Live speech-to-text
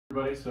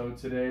Everybody, so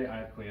today I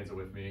have Cleanza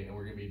with me and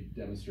we're going to be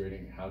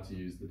demonstrating how to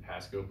use the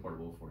PASCO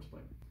portable force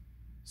plate.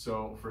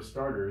 So for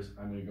starters,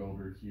 I'm going to go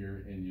over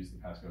here and use the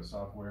PASCO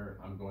software.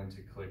 I'm going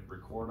to click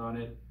record on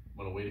it. I'm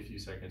going to wait a few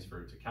seconds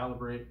for it to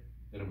calibrate.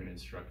 Then I'm going to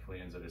instruct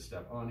Cleanza to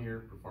step on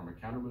here, perform a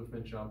counter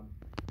movement jump.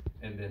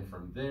 And then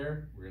from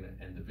there, we're going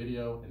to end the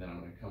video and then I'm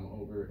going to come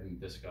over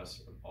and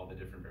discuss all the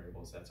different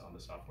variables that's on the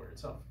software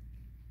itself.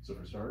 So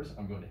for starters,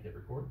 I'm going to hit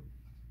record.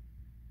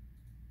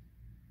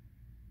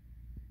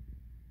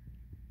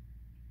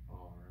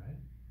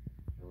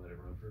 Let it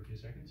run for a few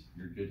seconds.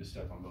 You're good to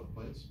step on both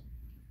plates.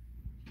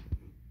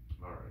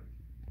 All right.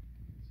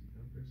 Sit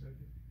down for a second.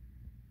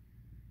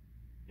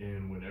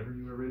 And whenever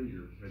you are ready,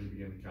 you're ready to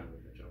begin the counter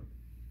movement jump.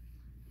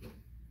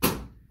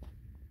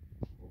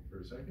 Hold for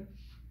a second.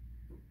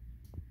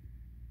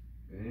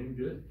 And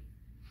good.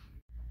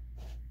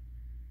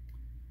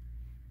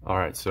 All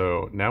right,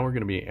 so now we're going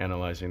to be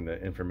analyzing the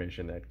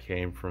information that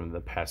came from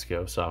the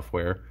PASCO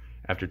software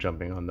after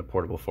jumping on the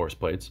portable force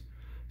plates.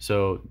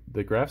 So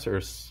the graphs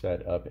are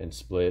set up and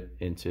split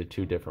into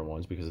two different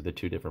ones because of the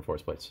two different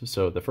force plates.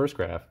 So the first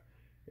graph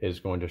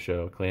is going to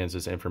show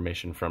Cleanza's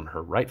information from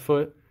her right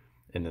foot,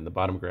 and then the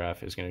bottom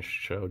graph is going to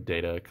show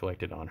data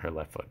collected on her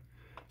left foot.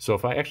 So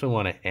if I actually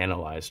want to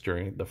analyze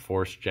during the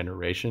force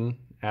generation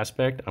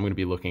aspect, I'm going to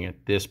be looking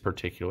at this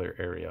particular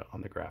area on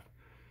the graph.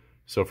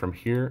 So from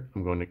here,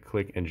 I'm going to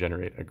click and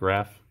generate a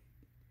graph,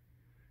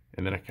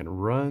 and then I can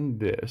run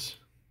this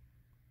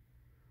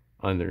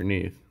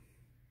underneath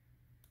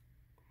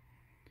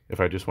if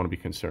I just want to be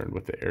concerned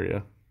with the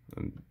area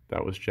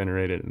that was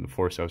generated and the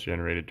force that was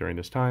generated during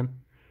this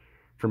time.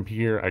 From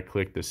here, I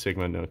click the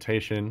sigma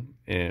notation,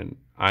 and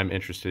I'm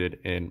interested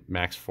in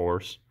max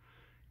force,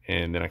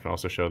 and then I can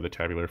also show the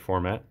tabular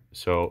format.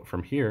 So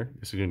from here,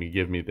 this is going to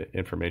give me the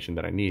information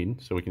that I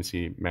need, so we can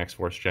see max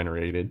force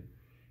generated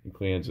in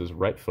Cleanza's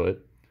right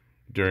foot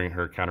during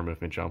her counter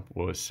movement jump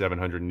was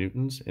 700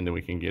 newtons, and then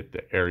we can get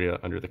the area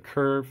under the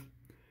curve.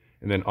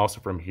 And then also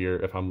from here,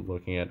 if I'm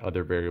looking at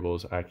other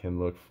variables, I can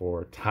look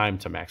for time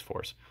to max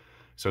force.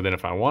 So then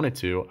if I wanted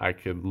to, I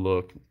could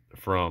look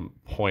from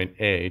point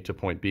A to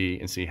point B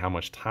and see how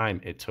much time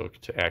it took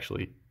to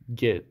actually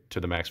get to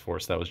the max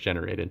force that was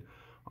generated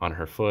on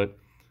her foot.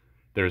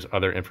 There's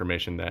other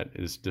information that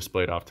is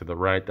displayed off to the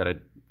right that I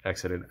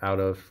exited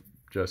out of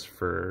just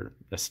for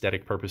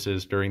aesthetic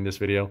purposes during this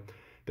video.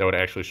 That would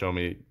actually show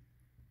me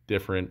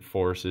different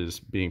forces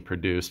being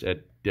produced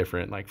at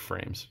different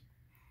frames.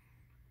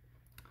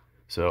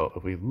 So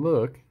if we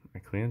look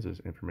at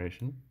Cleanza's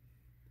information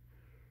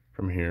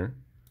from here,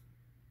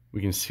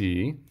 we can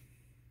see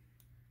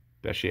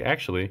that she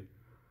actually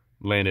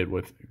landed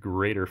with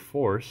greater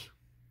force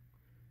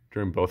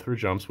during both her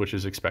jumps, which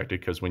is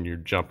expected because when you're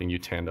jumping, you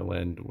tend to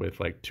land with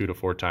 2 to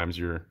 4 times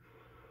your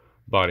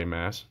body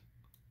mass.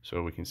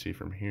 So we can see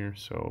from here,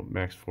 so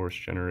max force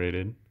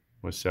generated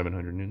was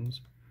 700 newtons.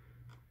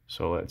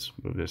 So let's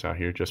move this out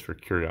here just for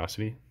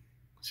curiosity,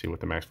 see what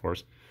the max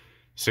force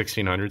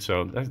 1600,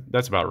 so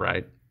that's about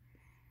right.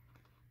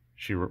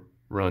 She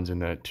runs in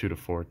that 2 to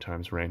 4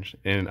 times range.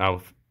 And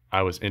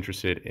I was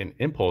interested in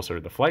impulse, or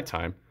the flight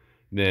time.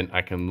 Then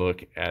I can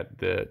look at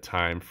the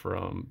time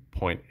from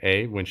point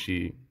A when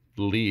she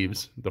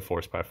leaves the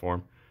force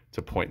platform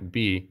to point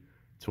B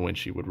to when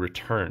she would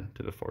return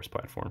to the force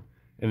platform.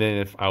 And then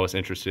if I was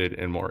interested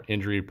in more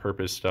injury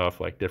purpose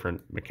stuff, like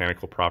different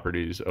mechanical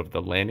properties of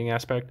the landing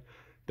aspect,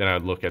 then I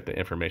would look at the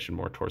information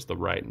more towards the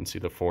right and see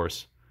the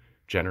force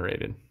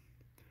generated.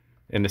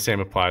 And the same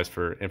applies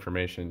for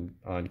information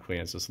on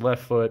Cleanza's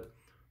left foot,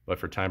 but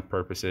for time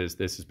purposes,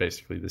 this is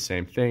basically the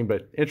same thing.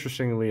 But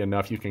interestingly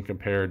enough, you can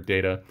compare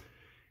data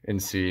and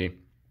see,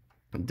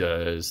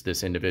 does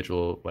this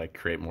individual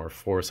create more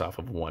force off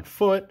of one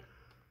foot,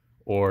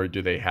 or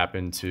do they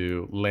happen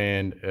to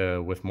land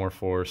with more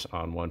force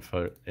on one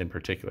foot in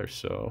particular?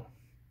 So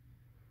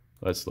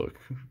let's look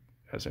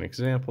as an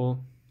example.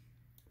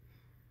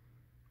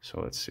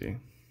 So let's see,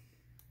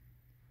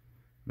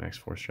 max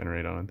force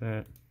generated on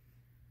that.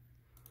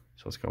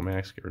 So let's go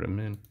max, get rid of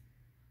min.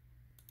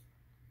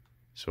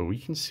 So we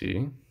can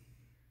see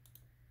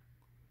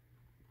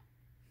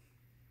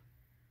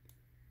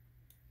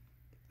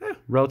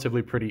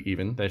relatively pretty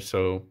even.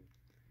 So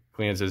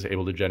Cleanza is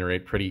able to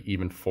generate pretty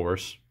even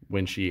force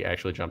when she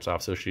actually jumps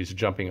off. So she's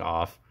jumping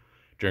off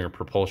during a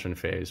propulsion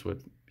phase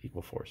with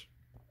equal force.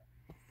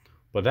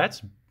 But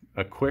that's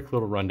a quick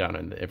little rundown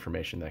on the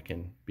information that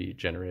can be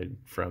generated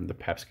from the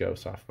PASCO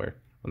software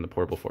on the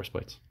portable force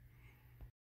plates.